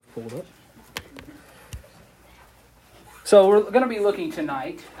pulled up. So we're going to be looking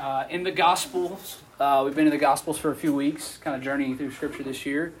tonight in the Gospels. We've been in the Gospels for a few weeks, kind of journeying through Scripture this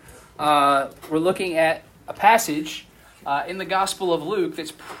year. We're looking at a passage in the Gospel of Luke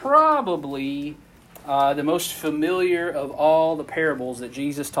that's probably the most familiar of all the parables that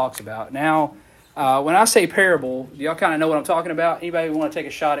Jesus talks about. Now, when I say parable, do y'all kind of know what I'm talking about? Anybody want to take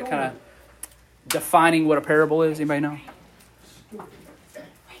a shot at kind of defining what a parable is? Anybody know? What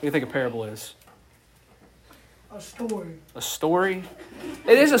do you think a parable is? A story. A story?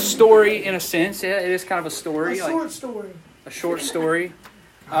 It is a story in a sense. Yeah, it is kind of a story. A short story. A short story.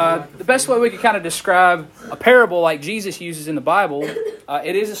 The best way we could kind of describe a parable like Jesus uses in the Bible,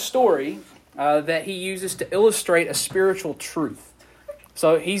 it is a story that he uses to illustrate a spiritual truth.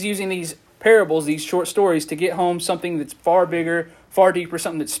 So he's using these parables, these short stories, to get home something that's far bigger, far deeper,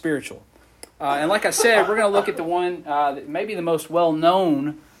 something that's spiritual. And like I said, we're going to look at the one that may be the most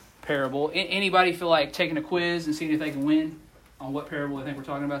well-known parable. Anybody feel like taking a quiz and seeing if they can win on what parable they think we're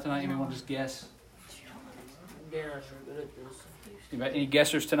talking about tonight? Anybody want to just guess? Any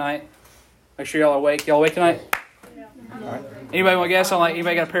guessers tonight? Make sure y'all are awake. Y'all awake tonight? Yeah. All right. Anybody want to guess on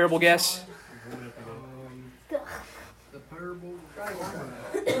anybody got a parable guess? The parable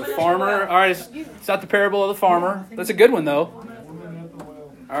The farmer. All right, it's not the parable of the farmer. That's a good one though.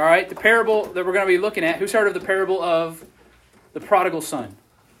 All right, the parable that we're going to be looking at. Who's heard of the parable of the prodigal son?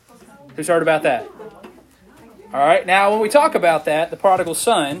 Who's heard about that? All right, now when we talk about that, the prodigal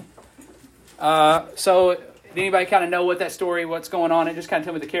son, so did anybody kind of know what that story, what's going on? And just kind of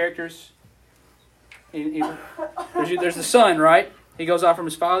tell me the characters. There's the son, right? He goes off from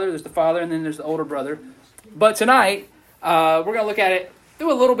his father. There's the father, and then there's the older brother. But tonight, we're going to look at it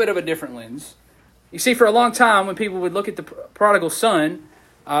through a little bit of a different lens. You see, for a long time, when people would look at the prodigal son,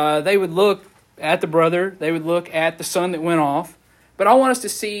 they would look at the brother. They would look at the son that went off. But I want us to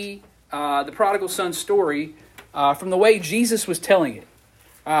see the prodigal son story from the way Jesus was telling it.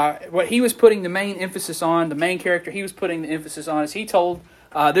 What he was putting the main emphasis on, the main character he was putting the emphasis on, as he told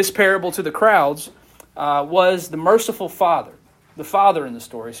this parable to the crowds, was the merciful father, the father in the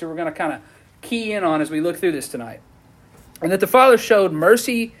story. So we're going to kind of key in on as we look through this tonight. And that the father showed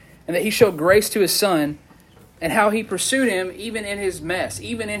mercy and that he showed grace to his son and how he pursued him even in his mess,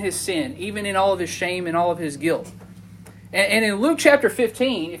 even in his sin, even in all of his shame and all of his guilt. And in Luke chapter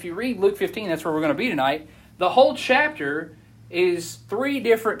 15, if you read Luke 15, that's where we're going to be tonight, the whole chapter is 3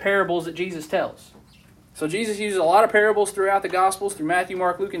 different parables that Jesus tells. So Jesus uses a lot of parables throughout the Gospels, through Matthew,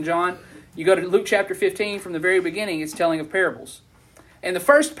 Mark, Luke, and John. You go to Luke chapter 15, from the very beginning, it's telling of parables. And the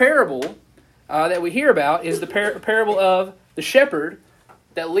first parable that we hear about is the parable of the shepherd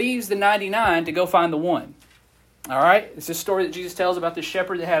that leaves the 99 to go find the one. All right? It's this story that Jesus tells about this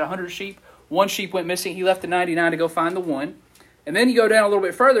shepherd that had 100 sheep. One sheep went missing. He left the 99 to go find the one. And then you go down a little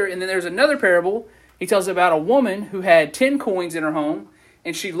bit further, and then there's another parable. He tells about a woman who had 10 coins in her home,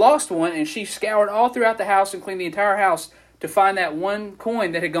 and she lost one, and she scoured all throughout the house and cleaned the entire house to find that one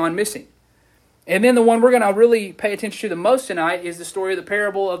coin that had gone missing. And then the one we're going to really pay attention to the most tonight is the story of the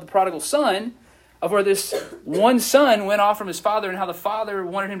parable of the prodigal son, of where this one son went off from his father and how the father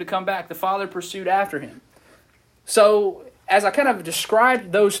wanted him to come back. The father pursued after him. So as I kind of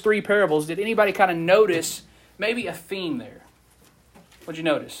described those 3 parables, did anybody kind of notice maybe a theme there? What'd you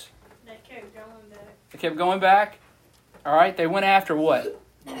notice? They kept going back. They kept going back. All right, they went after what?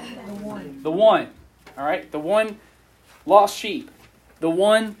 The one. The one. All right, the one lost sheep. The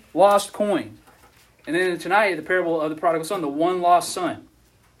one lost coin. And then tonight, the parable of the prodigal son, the one lost son.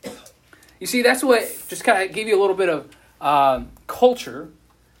 You see, that's what just kind of give you a little bit of culture.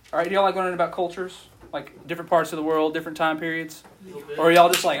 All right, do y'all like learning about cultures? Like different parts of the world, different time periods? Or are y'all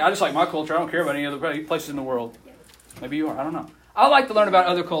just like, I just like my culture, I don't care about any other places in the world? Maybe you are, I don't know. I like to learn about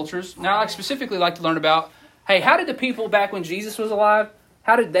other cultures. Now, I specifically like to learn about, hey, how did the people back when Jesus was alive,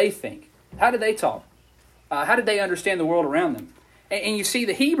 how did they think? How did they talk? How did they understand the world around them? And you see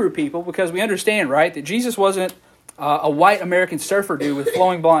the Hebrew people, because we understand, right, that Jesus wasn't a white American surfer dude with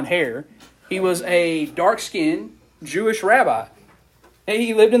flowing blonde hair. He was a dark-skinned Jewish rabbi.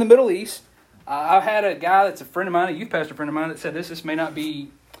 He lived in the Middle East. I've had a guy that's a friend of mine, a youth pastor friend of mine, that said this. This may not be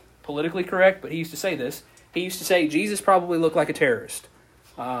politically correct, but he used to say this. He used to say Jesus probably looked like a terrorist.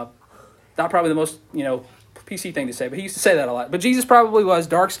 Not probably the most, PC thing to say, but he used to say that a lot. But Jesus probably was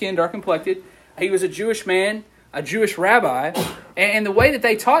dark-skinned, dark-complected. He was a Jewish man, a Jewish rabbi. And the way that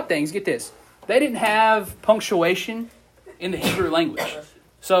they taught things, get this, they didn't have punctuation in the Hebrew language.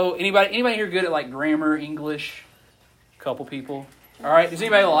 So anybody here good at like grammar, English? A couple people. All right. Does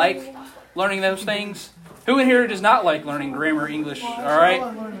anybody like learning those things? Who in here does not like learning grammar English? All right?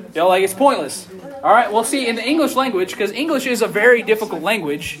 Y'all like it's pointless. All right, well, see, in the English language, because English is a very difficult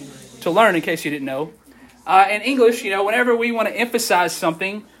language to learn, in case you didn't know. In English, whenever we want to emphasize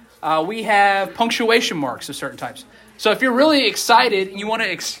something, we have punctuation marks of certain types. So if you're really excited and you want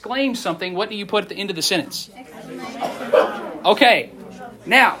to exclaim something, what do you put at the end of the sentence? Okay,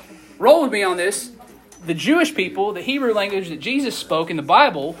 now, roll with me on this. The Jewish people, the Hebrew language that Jesus spoke in the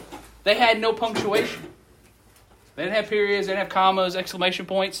Bible, they had no punctuation. They didn't have periods, they didn't have commas, exclamation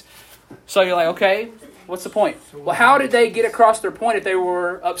points. So you're like, okay, what's the point? Well, how did they get across their point if they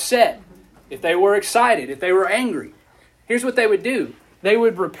were upset, if they were excited, if they were angry? Here's what they would do. They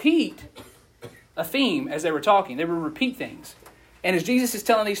would repeat a theme as they were talking. They would repeat things. And as Jesus is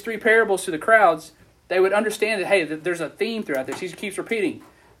telling these three parables to the crowds, they would understand that, hey, there's a theme throughout this. He keeps repeating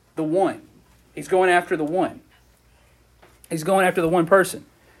the one. He's going after the one. He's going after the one person.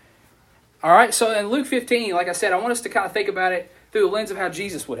 All right, so in Luke 15, like I said, I want us to kind of think about it through the lens of how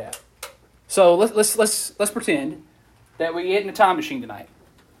Jesus would have. So let's pretend that we get in a time machine tonight.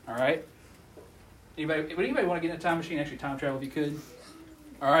 All right? Would anybody want to get in a time machine? Actually, time travel if you could.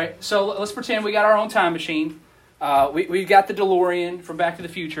 All right, so let's pretend we got our own time machine. We got the DeLorean from Back to the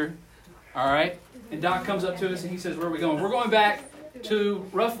Future. All right? And Doc comes up to us and he says, where are we going? We're going back to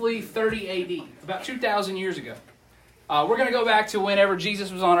roughly 30 A.D., about 2,000 years ago. We're going to go back to whenever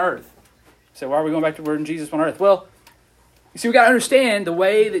Jesus was on earth. So why are we going back to when Jesus was on earth? Well, you see, we got to understand the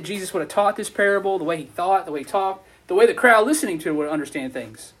way that Jesus would have taught this parable, the way he thought, the way he talked, the way the crowd listening to it would understand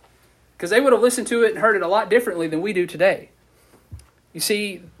things. Because they would have listened to it and heard it a lot differently than we do today. You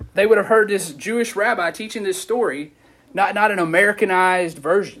see, they would have heard this Jewish rabbi teaching this story, not an Americanized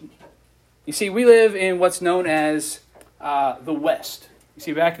version. You see, we live in what's known as the West. You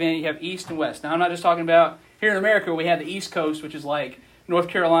see, back then you have East and West. Now, I'm not just talking about here in America, we have the East Coast, which is like North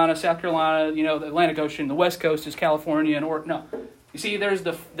Carolina, South Carolina, the Atlantic Ocean. The West Coast is California and no. You see, there's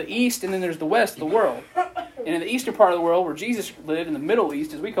the East and then there's the West of the world. And in the eastern part of the world where Jesus lived, in the Middle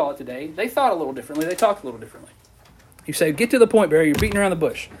East, as we call it today, they thought a little differently. They talked a little differently. You say, get to the point, Barry. You're beating around the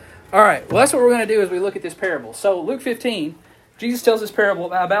bush. All right. Well, that's what we're going to do as we look at this parable. So Luke 15, Jesus tells this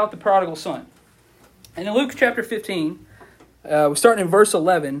parable about the prodigal son. And in Luke chapter 15, we're starting in verse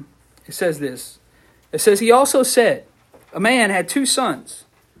 11. It says this. It says, he also said, a man had two sons.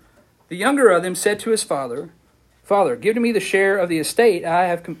 The younger of them said to his father, Father, give to me the share of the estate I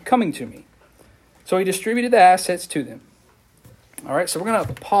have coming to me. So he distributed the assets to them. All right, so we're going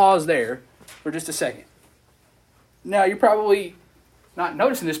to pause there for just a second. Now, you're probably not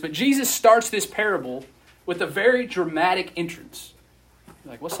noticing this, but Jesus starts this parable with a very dramatic entrance.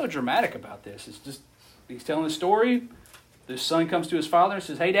 You're like, what's so dramatic about this? It's just, he's telling the story. The son comes to his father and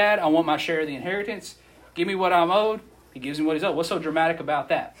says, hey, Dad, I want my share of the inheritance. Give me what I'm owed. He gives him what he's owed. What's so dramatic about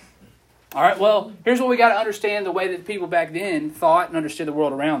that? All right, well, here's what we got to understand the way that the people back then thought and understood the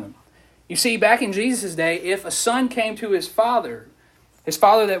world around them. You see, back in Jesus' day, if a son came to his father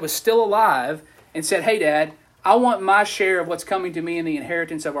that was still alive, and said, hey, Dad, I want my share of what's coming to me in the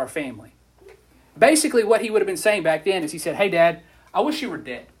inheritance of our family. Basically, what he would have been saying back then is he said, hey, Dad, I wish you were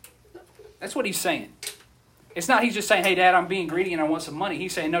dead. That's what he's saying. It's not he's just saying, hey, Dad, I'm being greedy and I want some money.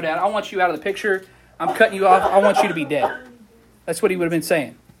 He's saying, no, Dad, I want you out of the picture. I'm cutting you off. I want you to be dead. That's what he would have been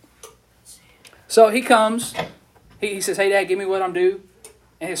saying. So he comes. He says, hey, Dad, give me what I'm due.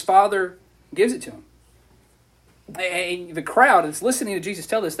 And his father gives it to him. And the crowd that's listening to Jesus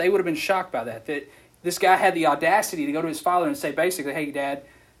tell this, they would have been shocked by that this guy had the audacity to go to his father and say, basically, hey, Dad,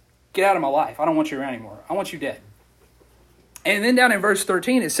 get out of my life. I don't want you around anymore. I want you dead. And then down in verse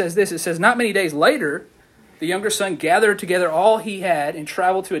 13, it says this. It says, not many days later, the younger son gathered together all he had and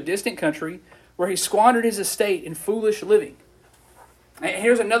traveled to a distant country where he squandered his estate in foolish living. And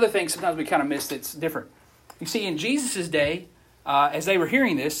here's another thing sometimes we kind of miss that's different. You see, in Jesus' day, as they were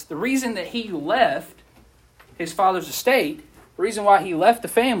hearing this, the reason that he left his father's estate, the reason why he left the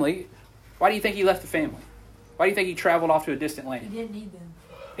family, why do you think he left the family? Why do you think he traveled off to a distant land? He didn't need them.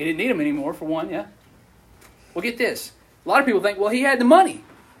 He didn't need them anymore, for one, yeah. Well, get this. A lot of people think, well, he had the money.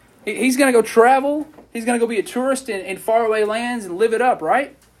 He's going to go travel. He's going to go be a tourist in faraway lands and live it up,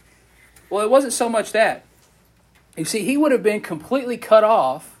 right? Well, it wasn't so much that. You see, he would have been completely cut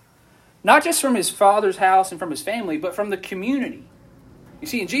off, not just from his father's house and from his family, but from the community. You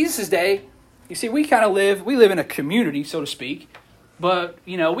see, in Jesus' day, we live in a community, so to speak, but,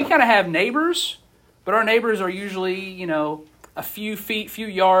 we kind of have neighbors, but our neighbors are usually, a few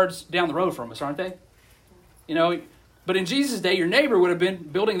yards down the road from us, aren't they? But in Jesus' day, your neighbor would have been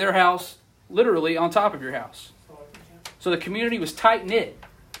building their house literally on top of your house. So the community was tight-knit.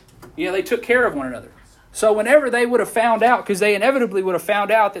 They took care of one another. So whenever they would have found out, because they inevitably would have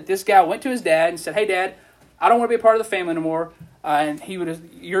found out that this guy went to his dad and said, hey, Dad, I don't want to be a part of the family anymore. And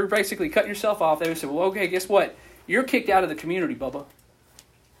you're basically cutting yourself off. They would say, well, okay, guess what? You're kicked out of the community, Bubba.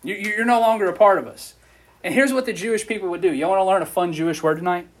 You're no longer a part of us. And here's what the Jewish people would do. Y'all want to learn a fun Jewish word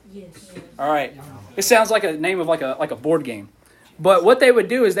tonight? Yes. All right. It sounds like a name of like a board game. But what they would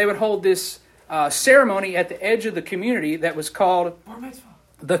do is they would hold this ceremony at the edge of the community that was called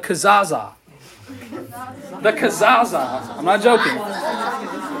the Kazaza. The Kazaza. I'm not joking.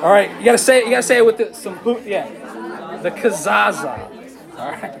 All right, you gotta say it with the Kazaza.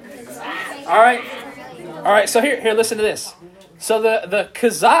 All right. So here, listen to this. So the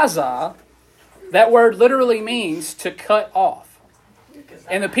Kazaza, that word literally means to cut off.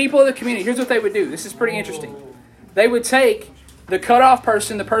 And the people of the community, here's what they would do. This is pretty interesting. They would take the cut off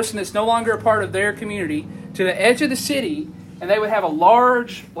person, the person that's no longer a part of their community, to the edge of the city, and they would have a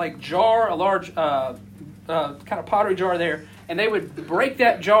large jar, a large kind of pottery jar there, and they would break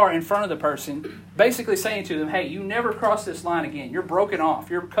that jar in front of the person, basically saying to them, hey, you never cross this line again. You're broken off.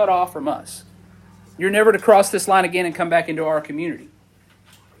 You're cut off from us. You're never to cross this line again and come back into our community.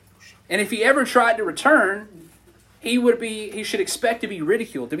 And if he ever tried to return, he should expect to be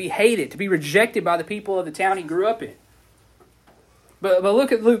ridiculed, to be hated, to be rejected by the people of the town he grew up in. But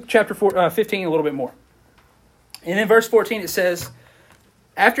look at Luke chapter 15 a little bit more. And in verse 14 it says,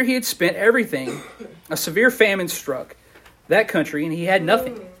 after he had spent everything, a severe famine struck that country, and he had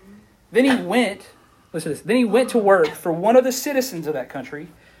nothing. Then he went to work for one of the citizens of that country,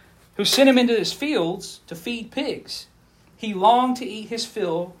 who sent him into his fields to feed pigs. He longed to eat his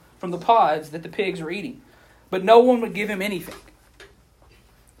fill from the pods that the pigs were eating, but no one would give him anything.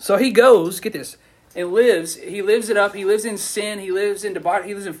 So he goes, get this, and lives. He lives it up. He lives in sin. He lives in debauchery.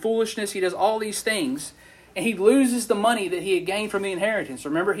 He lives in foolishness. He does all these things. And he loses the money that he had gained from the inheritance.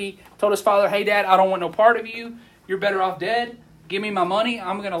 Remember, he told his father, hey, Dad, I don't want no part of you. You're better off dead. Give me my money.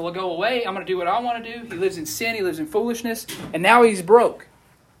 I'm going to go away. I'm going to do what I want to do. He lives in sin. He lives in foolishness. And now he's broke.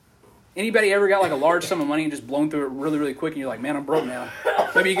 Anybody ever got like a large sum of money and just blown through it really, really quick, and you're like, man, I'm broke now.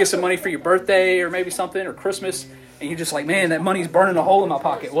 Maybe you get some money for your birthday or maybe something, or Christmas, and you're just like, man, that money's burning a hole in my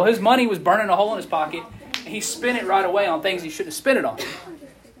pocket. Well, his money was burning a hole in his pocket, and he spent it right away on things he shouldn't have spent it on.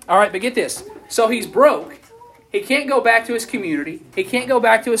 All right, but get this. So he's broke. He can't go back to his community. He can't go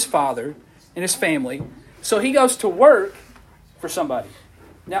back to his father and his family. So he goes to work for somebody.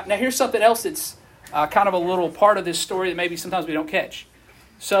 Now here's something else that's kind of a little part of this story that maybe sometimes we don't catch.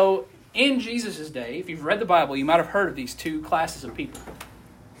 So in Jesus' day, if you've read the Bible, you might have heard of these two classes of people.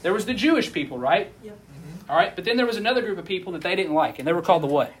 There was the Jewish people, right? Yep. All right, but then there was another group of people that they didn't like, and they were called the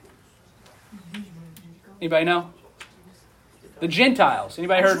what? Anybody know? The Gentiles.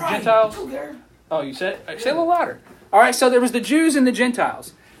 Anybody heard of Gentiles? Oh, you said it? Say it a little louder. All right, so there was the Jews and the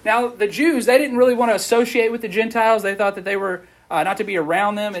Gentiles. Now, the Jews, they didn't really want to associate with the Gentiles. They thought that they were not to be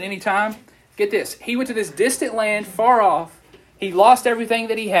around them at any time. Get this. He went to this distant land, far off. He lost everything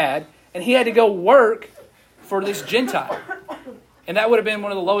that he had, and he had to go work for this Gentile. And that would have been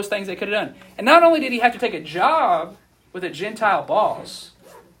one of the lowest things they could have done. And not only did he have to take a job with a Gentile boss,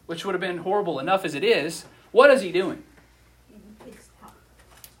 which would have been horrible enough as it is, what is he doing?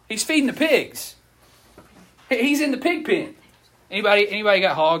 He's feeding the pigs. He's in the pig pen. Anybody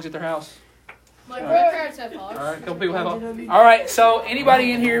got hogs at their house? My grandparents have hogs. All right, a couple people have hogs. All right, so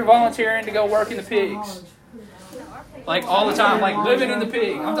anybody in here volunteering to go work in the pigs? Like all the time, like living in the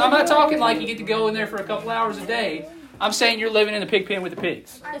pig. I'm not talking like you get to go in there for a couple hours a day. I'm saying you're living in the pig pen with the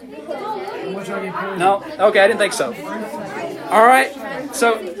pigs. No? Okay, I didn't think so. All right,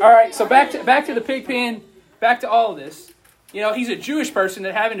 so back to the pig pen, back to all of this. You know, he's a Jewish person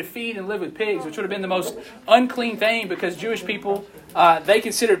that having to feed and live with pigs, which would have been the most unclean thing because Jewish people, they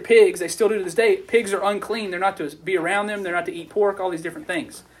considered pigs, they still do to this day, pigs are unclean. They're not to be around them. They're not to eat pork, all these different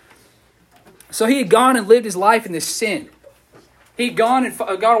things. So he had gone and lived his life in this sin. He'd gone and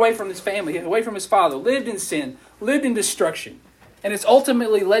got away from his family, away from his father, lived in sin, lived in destruction. And it's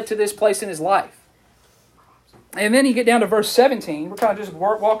ultimately led to this place in his life. And then you get down to verse 17. We're kind of just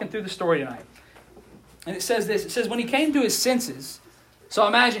walking through the story tonight. And it says this. It says, when he came to his senses, so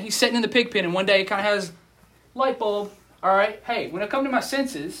imagine he's sitting in the pig pen and one day he kind of has light bulb. All right, hey, when I come to my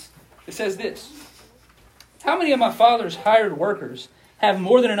senses, it says this. How many of my father's hired workers have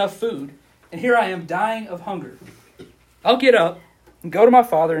more than enough food, and here I am dying of hunger? I'll get up and go to my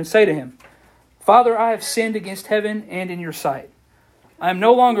father and say to him, Father, I have sinned against heaven and in your sight. I am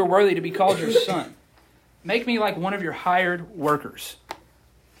no longer worthy to be called your son. Make me like one of your hired workers.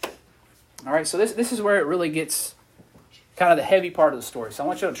 All right, so this is where it really gets kind of the heavy part of the story. So I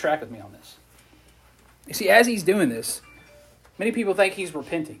want you to track with me on this. You see, as he's doing this, many people think he's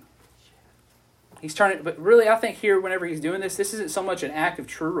repenting. He's turning, but really I think here whenever he's doing this isn't so much an act of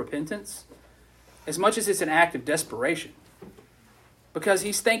true repentance. as much as it's an act of desperation. Because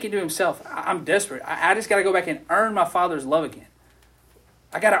he's thinking to himself, I'm desperate. I just got to go back and earn my Father's love again.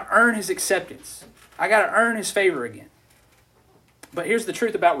 I got to earn his acceptance. I got to earn his favor again. But here's the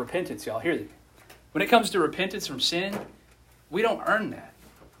truth about repentance, y'all. Hear me. When it comes to repentance from sin, we don't earn that.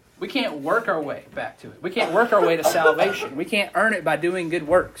 We can't work our way back to it. We can't work our way to salvation. We can't earn it by doing good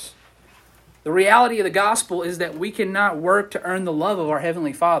works. The reality of the gospel is that we cannot work to earn the love of our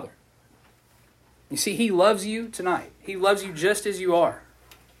Heavenly Father. You see, he loves you tonight. He loves you just as you are.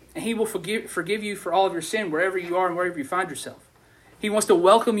 And he will forgive you for all of your sin wherever you are and wherever you find yourself. He wants to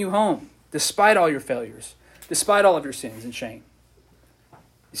welcome you home despite all your failures, despite all of your sins and shame.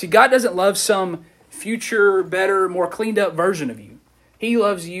 You see, God doesn't love some future, better, more cleaned up version of you. He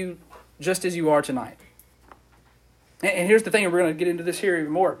loves you just as you are tonight. And here's the thing, and we're going to get into this here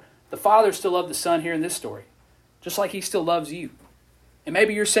even more. The Father still loved the Son here in this story, just like he still loves you. And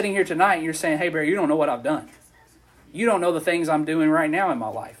maybe you're sitting here tonight and you're saying, hey, Barry, you don't know what I've done. You don't know the things I'm doing right now in my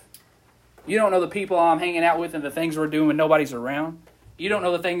life. You don't know the people I'm hanging out with and the things we're doing when nobody's around. You don't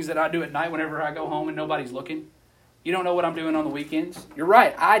know the things that I do at night whenever I go home and nobody's looking. You don't know what I'm doing on the weekends. You're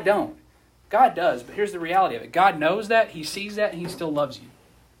right, I don't. God does, but here's the reality of it. God knows that, he sees that, and he still loves you.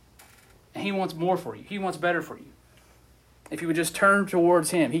 And he wants more for you. He wants better for you. If you would just turn towards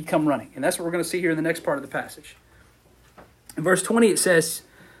him, he'd come running. And that's what we're going to see here in the next part of the passage. In verse 20 it says,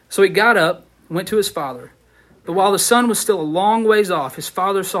 so he got up, went to his father. But while the son was still a long ways off, his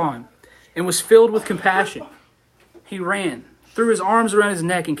father saw him and was filled with compassion. He ran, threw his arms around his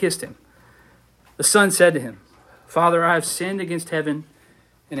neck and kissed him. The son said to him, Father, I have sinned against heaven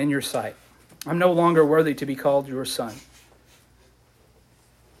and in your sight. I'm no longer worthy to be called your son.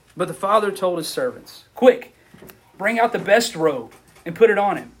 But the father told his servants, quick, bring out the best robe and put it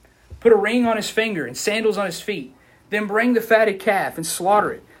on him. Put a ring on his finger and sandals on his feet. Then bring the fatted calf and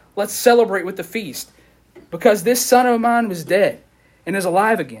slaughter it. Let's celebrate with the feast. Because this son of mine was dead and is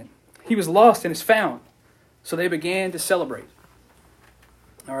alive again. He was lost and is found. So they began to celebrate.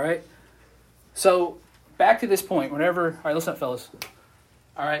 All right. So back to this point. All right, listen up, fellas.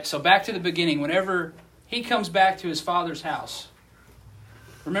 All right, so back to the beginning. Whenever he comes back to his father's house,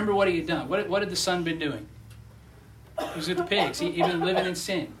 remember what he had done. What had the son been doing? He was with the pigs. He'd been living in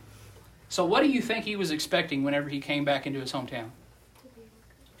sin. So what do you think he was expecting whenever he came back into his hometown?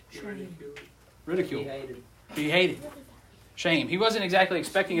 Ridicule. Be hated. Shame. He wasn't exactly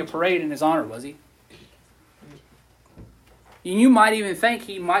expecting a parade in his honor, was he? And you might even think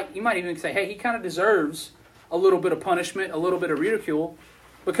you might even say, hey, he kind of deserves a little bit of punishment, a little bit of ridicule,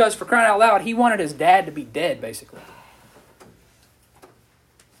 because for crying out loud, he wanted his dad to be dead, basically.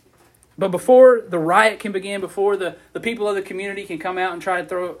 But before the riot can begin, before the people of the community can come out and try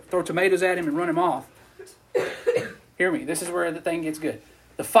to throw tomatoes at him and run him off, hear me, this is where the thing gets good.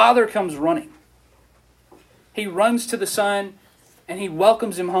 The father comes running. He runs to the son and he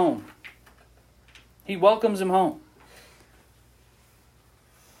welcomes him home. He welcomes him home.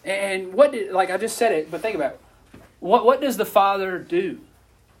 And I just said it, but think about it. What does the father do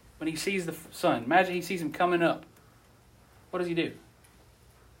when he sees the son? Imagine he sees him coming up. What does he do?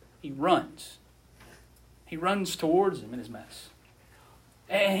 He runs. He runs towards him in his mess.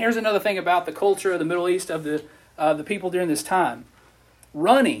 And here's another thing about the culture of the Middle East, of the people during this time.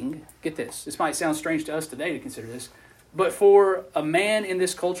 Running, get this might sound strange to us today to consider this, but for a man in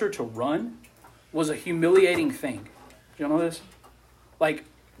this culture to run was a humiliating thing. Do you know this? Like,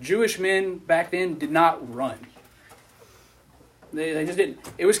 Jewish men back then did not run. They just didn't.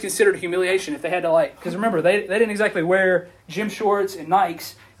 It was considered humiliation if they had to, because remember, they didn't exactly wear gym shorts and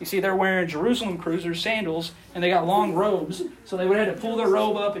Nikes. You see, they're wearing Jerusalem Cruisers, sandals, and they got long robes, so they would have to pull their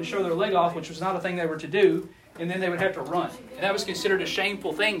robe up and show their leg off, which was not a thing they were to do, and then they would have to run. And that was considered a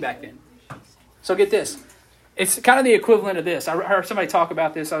shameful thing back then. So get this. It's kind of the equivalent of this. I heard somebody talk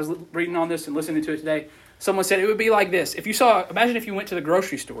about this. I was reading on this and listening to it today. Someone said it would be like this. Imagine if you went to the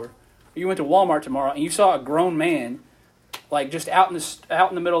grocery store, or you went to Walmart tomorrow, and you saw a grown man, just out in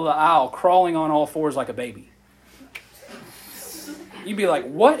the middle of the aisle, crawling on all fours like a baby. You'd be like,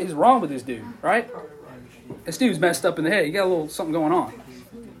 what is wrong with this dude, right? This dude's messed up in the head. You got a little something going on.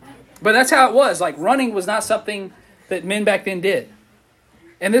 But that's how it was. Running was not something that men back then did.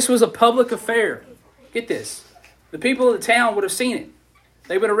 And this was a public affair. Get this. The people of the town would have seen it.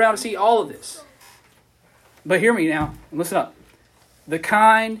 They would have around to see all of this. But hear me now, and listen up. The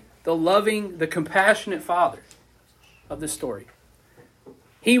kind, the loving, the compassionate father of this story,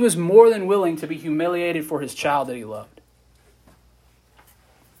 he was more than willing to be humiliated for his child that he loved.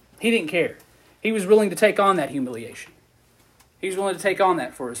 He didn't care. He was willing to take on that humiliation. He was willing to take on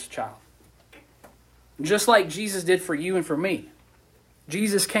that for his child. Just like Jesus did for you and for me.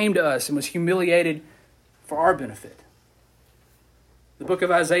 Jesus came to us and was humiliated for our benefit. The book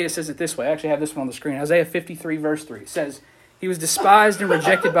of Isaiah says it this way. I actually have this one on the screen. Isaiah 53 verse 3. It says, he was despised and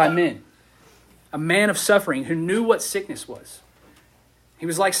rejected by men, a man of suffering who knew what sickness was. He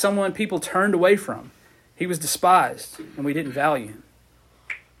was like someone people turned away from. He was despised, and we didn't value him.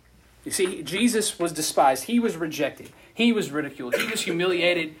 You see, Jesus was despised. He was rejected. He was ridiculed. He was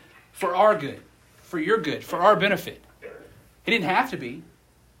humiliated for our good, for your good, for our benefit. He didn't have to be.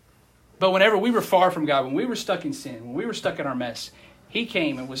 But whenever we were far from God, when we were stuck in sin, when we were stuck in our mess, he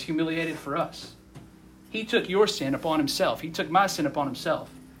came and was humiliated for us. He took your sin upon himself. He took my sin upon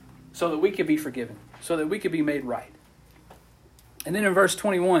himself so that we could be forgiven, so that we could be made right. And then in verse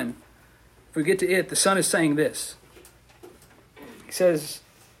 21, if we get to it, the Son is saying this. He says,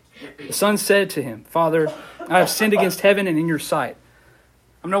 the Son said to him, Father, I have sinned against heaven and in your sight.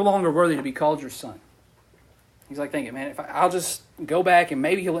 I'm no longer worthy to be called your son. He's like thinking, man, if I'll just go back and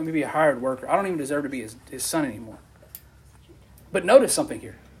maybe he'll let me be a hired worker. I don't even deserve to be his son anymore. But notice something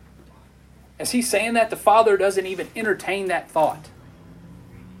here. As he's saying that, the Father doesn't even entertain that thought.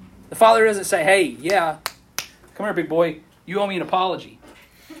 The Father doesn't say, hey, yeah, come here, big boy. You owe me an apology.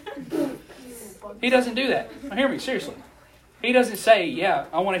 He doesn't do that. Now, hear me, seriously. He doesn't say, yeah,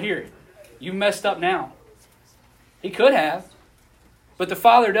 I want to hear it. You messed up now. He could have. But the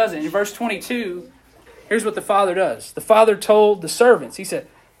Father doesn't. In verse 22, here's what the Father does. The Father told the servants, he said,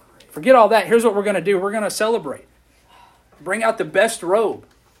 forget all that. Here's what we're going to do. We're going to celebrate. Bring out the best robe.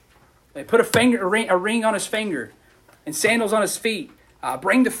 They put a ring on his finger and sandals on his feet.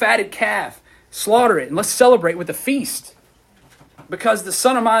 Bring the fatted calf. Slaughter it. And let's celebrate with a feast. Because the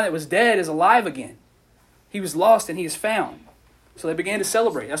son of mine that was dead is alive again. He was lost and he is found. So they began to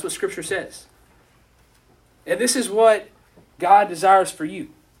celebrate. That's what Scripture says. And this is what God desires for you.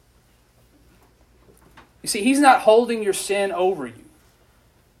 You see, he's not holding your sin over you,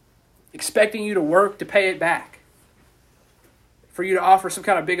 expecting you to work to pay it back, for you to offer some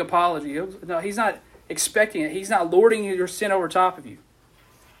kind of big apology. No, he's not expecting it. He's not lording your sin over top of you.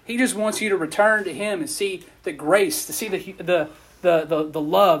 He just wants you to return to him and see the grace, to see the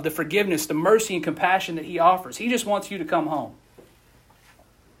love, the forgiveness, the mercy and compassion that he offers. He just wants you to come home.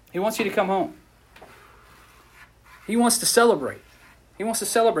 He wants you to come home. He wants to celebrate. He wants to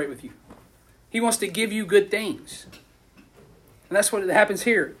celebrate with you. He wants to give you good things. And that's what happens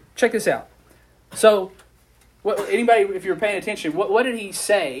here. Check this out. So, anybody, if you're paying attention, what did he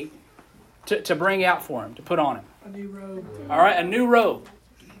say to bring out for him, to put on him? A new robe. All right, a new robe.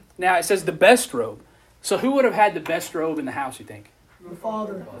 Now, it says the best robe. So who would have had the best robe in the house, you think? The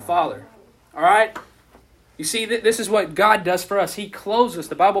Father. The Father. All right? You see, this is what God does for us. He clothes us.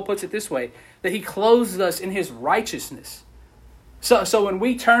 The Bible puts it this way, that he clothes us in his righteousness. So when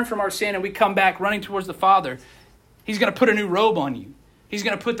we turn from our sin and we come back running towards the Father, he's going to put a new robe on you. He's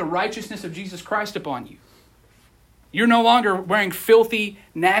going to put the righteousness of Jesus Christ upon you. You're no longer wearing filthy,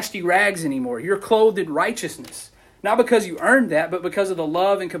 nasty rags anymore. You're clothed in righteousness. Not because you earned that, but because of the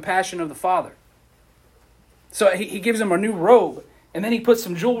love and compassion of the Father. So he gives him a new robe, and then he puts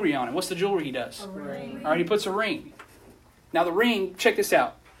some jewelry on him. What's the jewelry he does? A ring. All right, he puts a ring. Now the ring, check this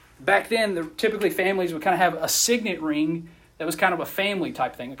out. Back then, typically families would kind of have a signet ring that was kind of a family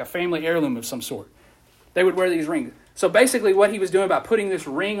type thing, like a family heirloom of some sort. They would wear these rings. So basically what he was doing by putting this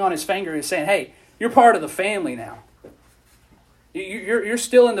ring on his finger is saying, hey, you're part of the family now. You're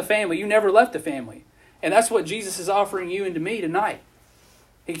still in the family. You never left the family. And that's what Jesus is offering you and to me tonight.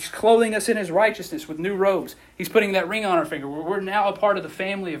 He's clothing us in his righteousness with new robes. He's putting that ring on our finger. We're now a part of the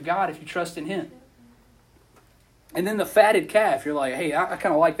family of God if you trust in him. And then the fatted calf, you're like, hey, I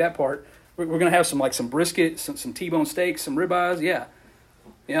kind of like that part. We're going to have some brisket, some T-bone steaks, some ribeyes. Yeah.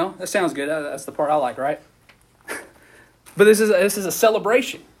 You know, that sounds good. That's the part I like, right? But this is a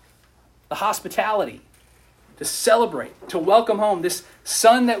celebration. The hospitality. To celebrate, to welcome home. This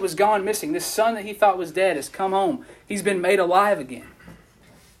son that was gone missing, this son that he thought was dead has come home. He's been made alive again.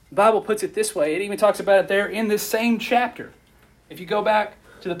 The Bible puts it this way. It even talks about it there in this same chapter. If you go back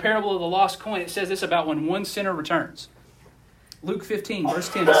to the parable of the lost coin, it says this about when one sinner returns. Luke 15, verse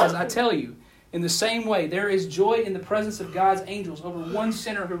 10, it says, I tell you, in the same way, there is joy in the presence of God's angels over one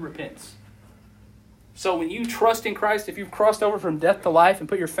sinner who repents. So when you trust in Christ, if you've crossed over from death to life and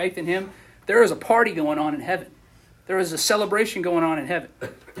put your faith in him, there is a party going on in heaven. There is a celebration going on in heaven.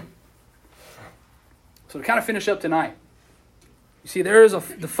 So to kind of finish up tonight, you see,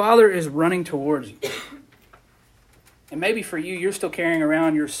 the Father is running towards you. And maybe for you, you're still carrying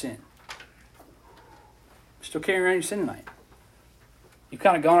around your sin. You're still carrying around your sin tonight. You've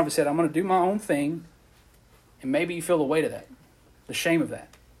kind of gone off and said, I'm going to do my own thing. And maybe you feel the weight of that, the shame of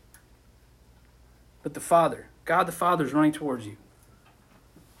that. But the Father, God the Father is running towards you.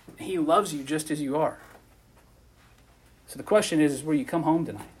 He loves you just as you are. So the question is will you come home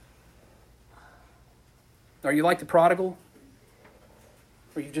tonight? Are you like the prodigal?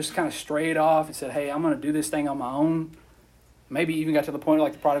 Or you just kind of strayed off and said, hey, I'm going to do this thing on my own? Maybe you even got to the point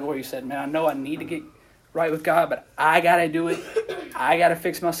like the prodigal where you said, man, I know I need to get right with God, but I got to do it. I got to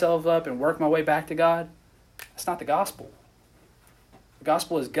fix myself up and work my way back to God. That's not the gospel. The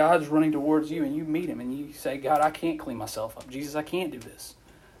gospel is God's running towards you and you meet him and you say, God, I can't clean myself up. Jesus, I can't do this.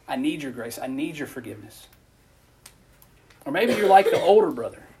 I need your grace. I need your forgiveness. Or maybe you're like the older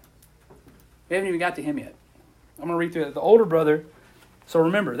brother. We haven't even got to him yet. I'm going to read through it. The older brother, so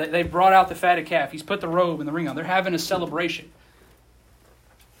remember, they brought out the fatted calf. He's put the robe and the ring on. They're having a celebration.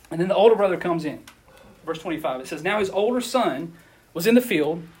 And then the older brother comes in. Verse 25, it says, now his older son was in the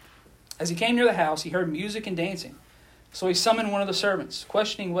field. As he came near the house, he heard music and dancing. So he summoned one of the servants,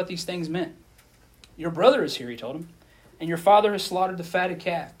 questioning what these things meant. Your brother is here, he told him, and your father has slaughtered the fatted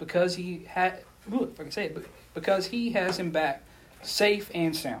calf because he had, if I can say it, because he has him back safe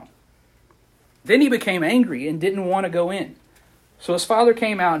and sound. Then he became angry and didn't want to go in. So his father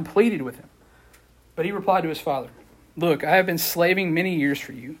came out and pleaded with him. But he replied to his father, look, I have been slaving many years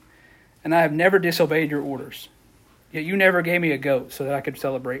for you, and I have never disobeyed your orders. Yet you never gave me a goat so that I could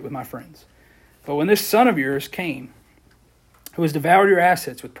celebrate with my friends. But when this son of yours came, who has devoured your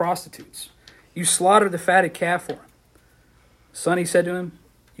assets with prostitutes, you slaughtered the fatted calf for him. Son, he said to him,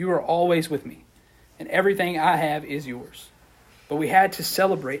 you are always with me, and everything I have is yours. But we had to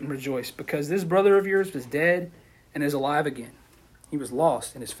celebrate and rejoice because this brother of yours was dead and is alive again. He was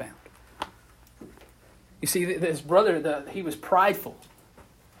lost and is found. You see, this brother, he was prideful.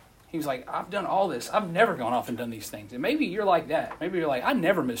 He was like, I've done all this. I've never gone off and done these things. And maybe you're like that. Maybe you're like, I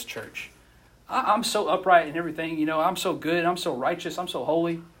never miss church. I'm so upright in everything. You know, I'm so good. I'm so righteous. I'm so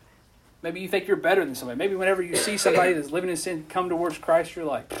holy. Maybe you think you're better than somebody. Maybe whenever you see somebody that's living in sin come towards Christ, you're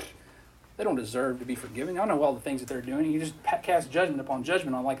like, they don't deserve to be forgiven. I know all the things that they're doing. You just cast judgment upon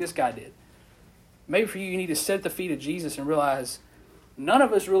judgment on like this guy did. Maybe for you need to sit at the feet of Jesus and realize none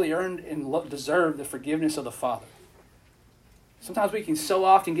of us really earned and deserve the forgiveness of the Father. Sometimes we can so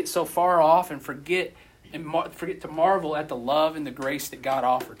often get so far off and forget to marvel at the love and the grace that God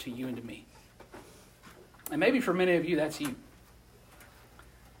offered to you and to me. And maybe for many of you, that's you.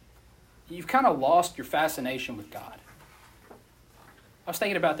 You've kind of lost your fascination with God. I was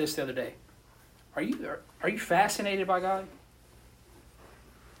thinking about this the other day. Are you fascinated by God?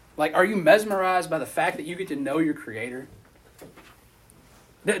 Like, are you mesmerized by the fact that you get to know your Creator?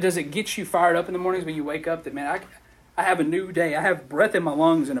 Does it get you fired up in the mornings when you wake up that, man, I have a new day. I have breath in my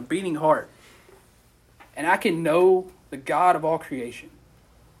lungs and a beating heart. And I can know the God of all creation.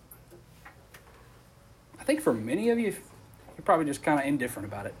 I think for many of you, you're probably just kind of indifferent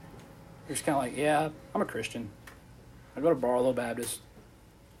about it. You're just kind of like, yeah, I'm a Christian. I go to Barlow Baptist.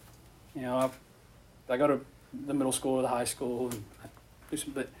 You know, I go to the middle school or the high school. And I do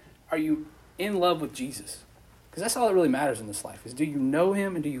some, but are you in love with Jesus? Because that's all that really matters in this life, is do you know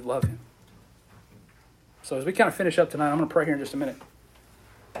him and do you love him? So as we kind of finish up tonight, I'm going to pray here in just a minute.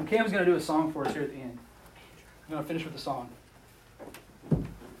 And Cam's going to do a song for us here at the end. I'm going to finish with a song.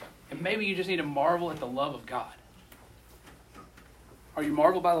 And maybe you just need to marvel at the love of God. Are you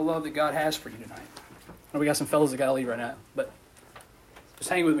marveled by the love that God has for you tonight? I know we got some fellas that got to leave right now, but just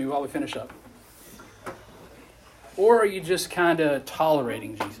hang with me while we finish up. Or are you just kind of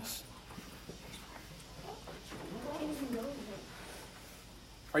tolerating Jesus?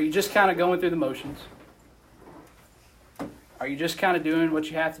 Are you just kind of going through the motions? Are you just kind of doing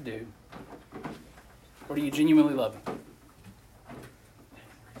what you have to do? Or do you genuinely love him?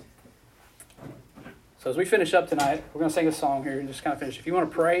 So as we finish up tonight, we're going to sing a song here and just kind of finish. If you want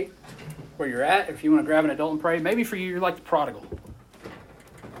to pray where you're at, if you want to grab an adult and pray, maybe for you, you're like the prodigal.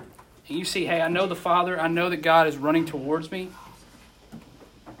 And you see, hey, I know the Father. I know that God is running towards me.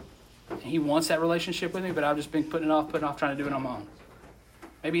 And he wants that relationship with me, but I've just been putting off, trying to do it on my own.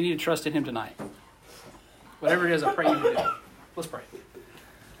 Maybe you need to trust in him tonight. Whatever it is, I pray you do. Let's pray.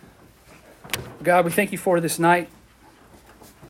 God, we thank you for this night.